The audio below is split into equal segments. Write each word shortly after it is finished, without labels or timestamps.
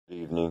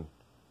evening.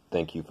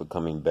 Thank you for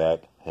coming back,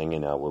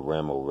 hanging out with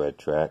RAMO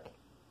RETRAC,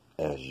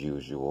 as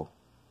usual.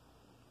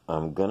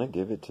 I'm gonna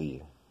give it to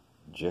you,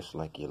 just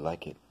like you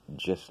like it,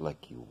 just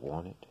like you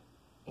want it,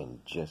 and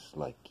just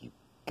like you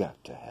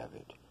got to have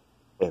it,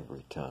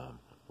 every time,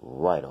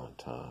 right on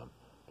time.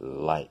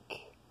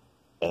 Like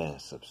and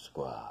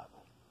subscribe.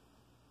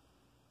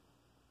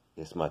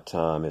 It's my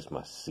time, it's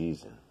my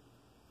season.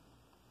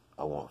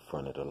 I want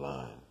front of the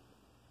line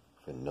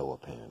for no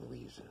apparent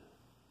reason.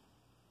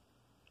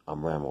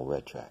 I'm RAMO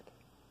RETRAC,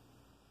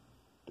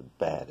 the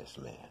baddest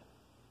man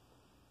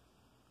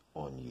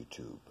on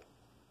YouTube.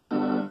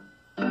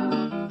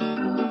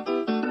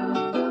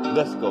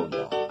 Let's go,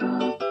 y'all.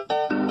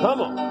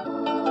 Come on.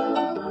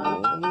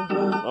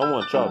 I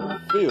want y'all to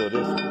feel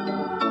this one.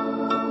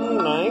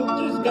 I ain't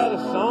just got a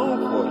song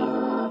for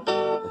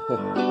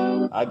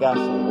you. I got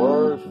some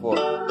words for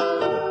you.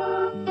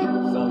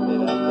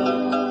 Something that I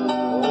think a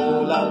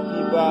whole lot of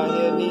people out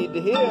here need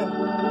to hear.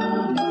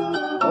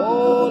 A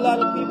whole lot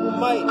of people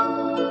might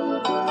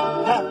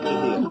have to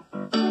hear.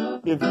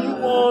 If you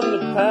on the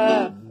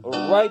path of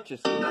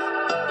righteousness,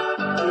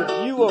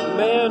 if you a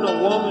man or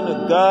woman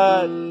of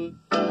God,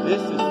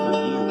 this is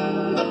for you.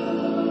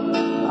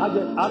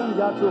 I done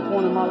got to a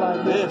point in my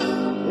life. This,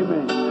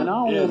 amen. And I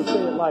don't want to say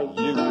it like,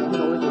 you.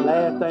 It's the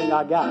last thing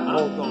I got.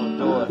 I'm going to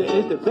throw it.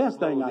 It's the best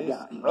thing I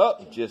got.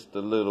 Up just a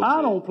little bit.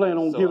 I don't plan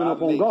on giving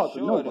up on God for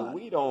nobody. That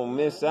we don't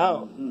miss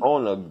out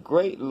on a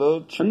great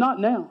little treat. And not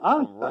now.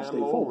 I stay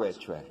RAMO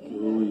focused. RETRAC.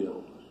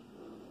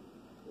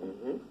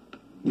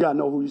 You got to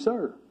know who you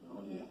serve.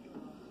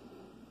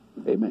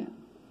 Amen.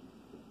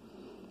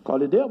 Because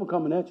the devil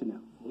coming at you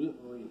now.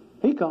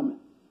 He coming.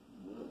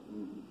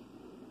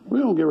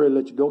 We're going to get ready to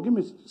let you go. Give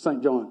me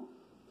St. John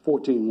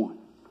 14:1.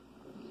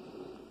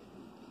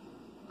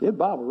 It's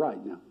Bible right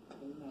now.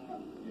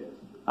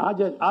 I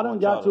done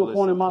got to a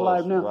point in my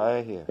life now.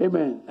 Right here.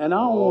 Amen. And I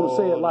don't want to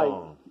say it like,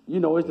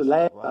 it's the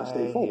last. I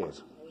stay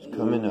focused. It's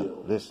coming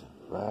up. Listen,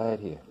 right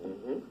here.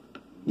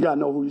 You got to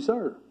know who you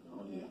serve.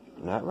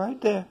 Not right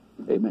there.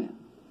 Amen.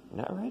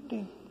 Not right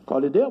there.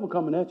 Because the devil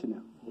coming at you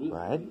now.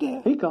 Right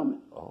there. He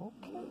coming.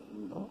 Okay.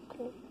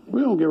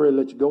 We're going to get ready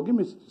to let you go. Give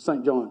me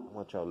St. John 14:1. I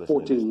want y'all to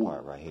listen to this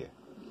part right here.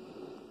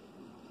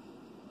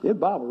 It's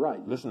Bible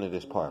right. Listen to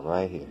this part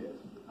right here.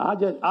 I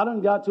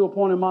done got to a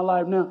point in my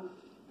life now.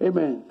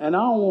 Amen. And I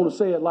don't want to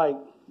say it like,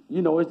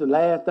 it's the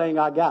last thing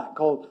I got.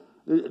 Because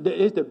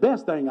it's the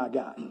best thing I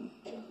got.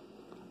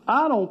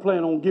 I don't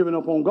plan on giving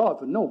up on God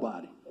for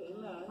nobody.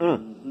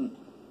 And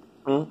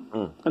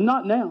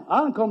not now. I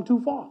done come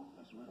too far.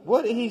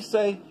 What did he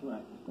say?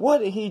 What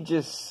did he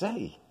just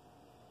say?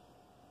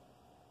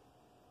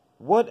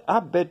 What? I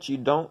bet you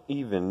don't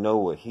even know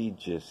what he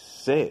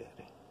just said.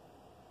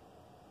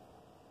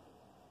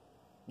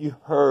 You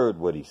heard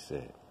what he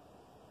said.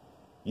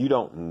 You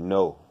don't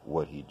know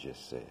what he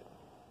just said.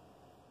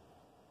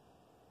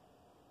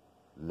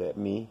 Let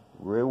me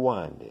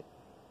rewind it.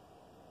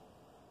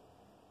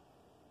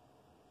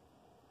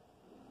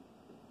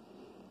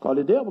 Because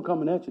the devil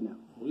coming at you now.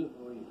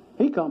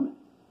 He coming.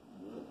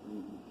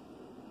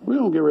 We're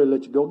going to get ready to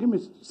let you go. Give me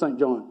St.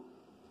 John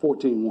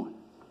 14:1.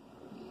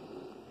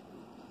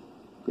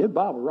 It's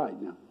Bible right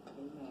now.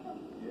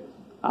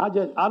 I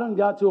done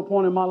got to a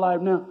point in my life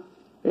now.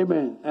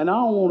 Amen. And I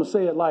don't want to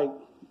say it like,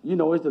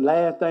 it's the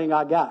last thing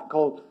I got.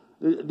 Because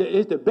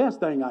it's the best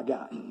thing I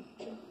got.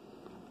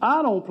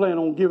 I don't plan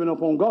on giving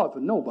up on God for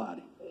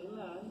nobody.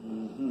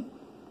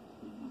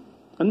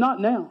 And not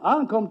now. I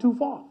done come too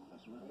far.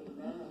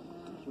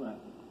 That's right.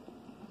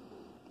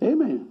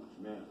 Amen.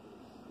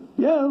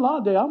 Yeah, a lot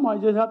of days I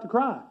might just have to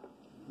cry.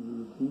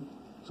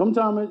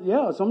 Sometimes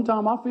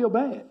I feel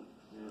bad.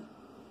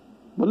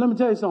 But let me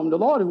tell you something. The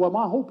Lord is what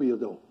my hope is,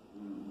 though.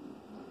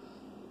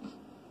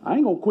 I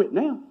ain't going to quit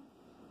now.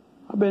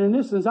 I've been in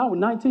this since I was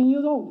 19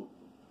 years old.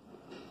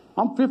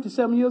 I'm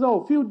 57 years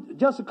old.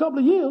 Just a couple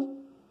of years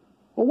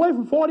away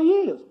from 40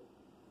 years.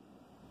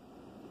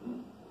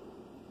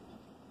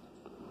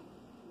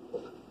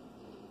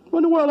 What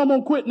in the world I'm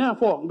going to quit now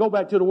for and go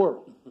back to the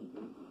world?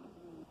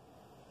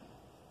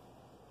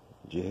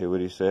 Did you hear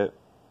what he said?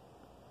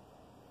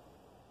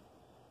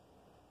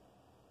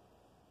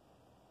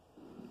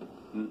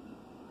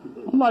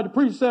 I'm like the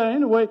preacher said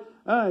anyway,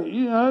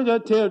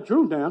 just tell the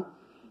truth now.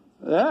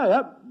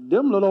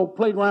 Them little old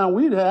playground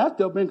we'd had, that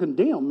stuff been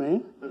condemned,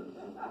 man. I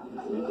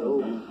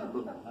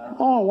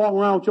don't walk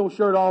around with your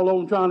shirt all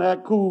over trying to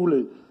act cool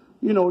and,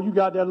 you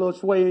got that little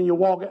sway in your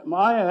walk.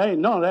 I ain't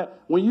none of that.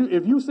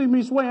 If you see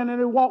me swaying in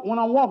it when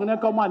I'm walking, that's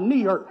because my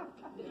knee hurt.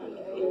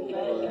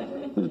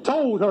 The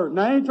toes hurt.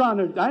 Now I ain't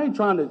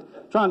trying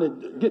to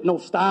get no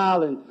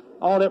style and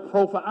all that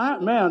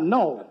profile.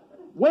 No.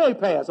 Way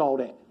past all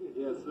that.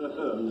 Yes,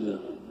 sir.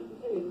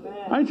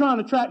 I ain't trying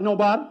to attract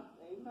nobody.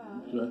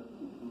 Amen.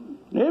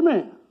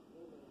 Amen.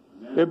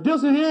 If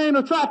this in here ain't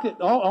attracted,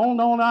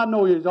 I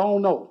know you. I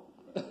don't know.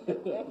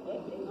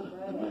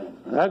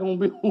 That's going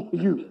to be on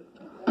you.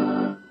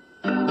 Amen.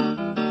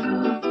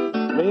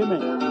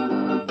 Amen.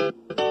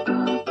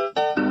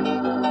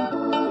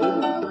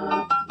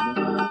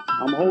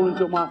 I'm holding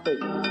to my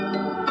faith.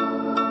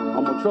 I'm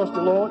I'm going to trust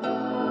the Lord to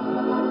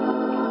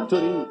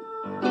the end.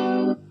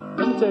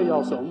 Let me tell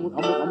y'all something.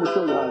 I'm going to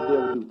show you how the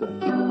devil do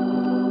things.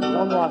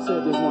 Y'all know I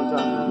said this one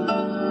time.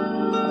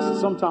 I said,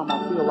 sometimes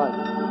I feel like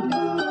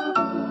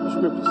the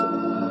scripture said,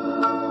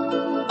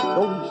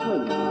 though he slay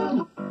me,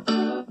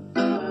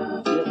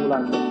 yet will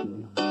I trust in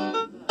him.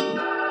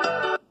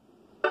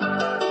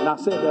 And I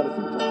said that a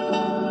few times.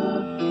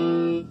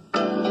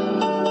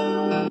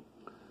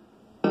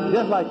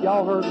 Just like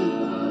y'all heard me,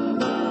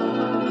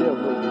 the devil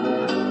heard me.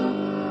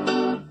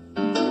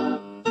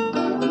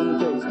 Let me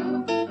tell you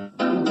something.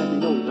 He let me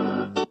know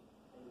that.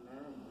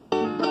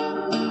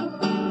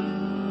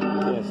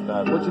 Can't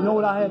stop But you know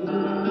what I had to do?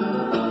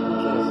 Can't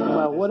No matter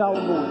stop what I was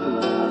going through,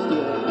 I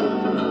still had to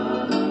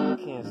do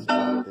this. Can't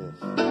stop this.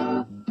 it.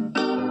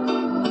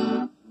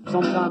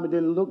 Sometimes it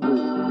didn't look good.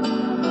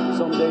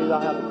 Some days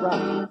I had to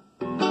cry.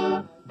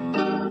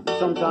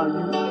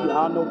 Sometimes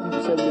I know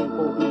people say you ain't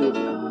supposed to do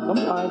this.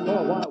 Sometimes,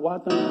 Lord, why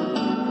things?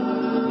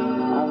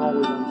 I don't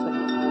always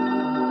understand.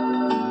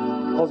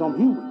 Because I'm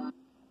human.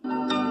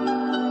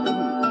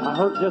 I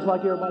hurt just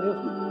like everybody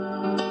else do.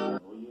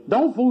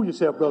 Don't fool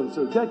yourself, brother and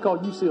sister. Just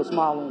because you see a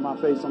smile on my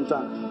face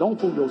sometimes, don't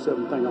fool yourself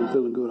and think I'm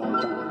feeling good all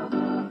the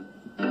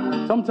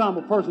time. Sometimes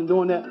a person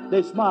doing that,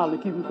 they smile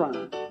and keep them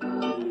crying.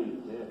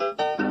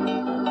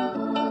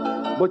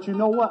 But you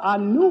know what? I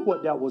knew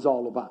what that was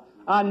all about.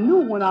 I knew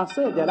when I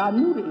said that, I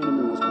knew the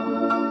enemy was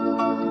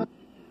coming.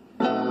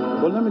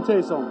 But let me tell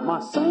you something. My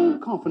same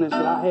confidence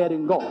that I had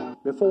in God,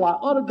 before I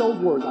uttered those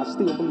words, I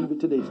still believe it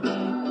today.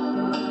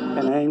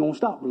 And I ain't going to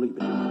stop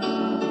believing it.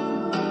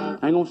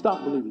 I ain't going to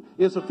stop believing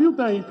it. It's a few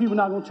things people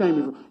not going to change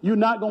me from. You're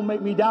not going to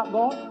make me doubt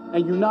God,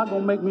 and you're not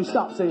going to make me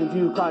stop saying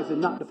Jesus Christ is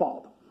not the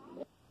Father.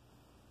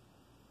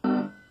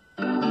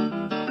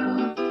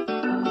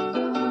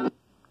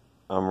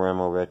 I'm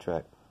RAMO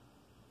RETRAC,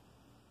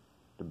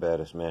 the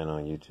baddest man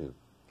on YouTube.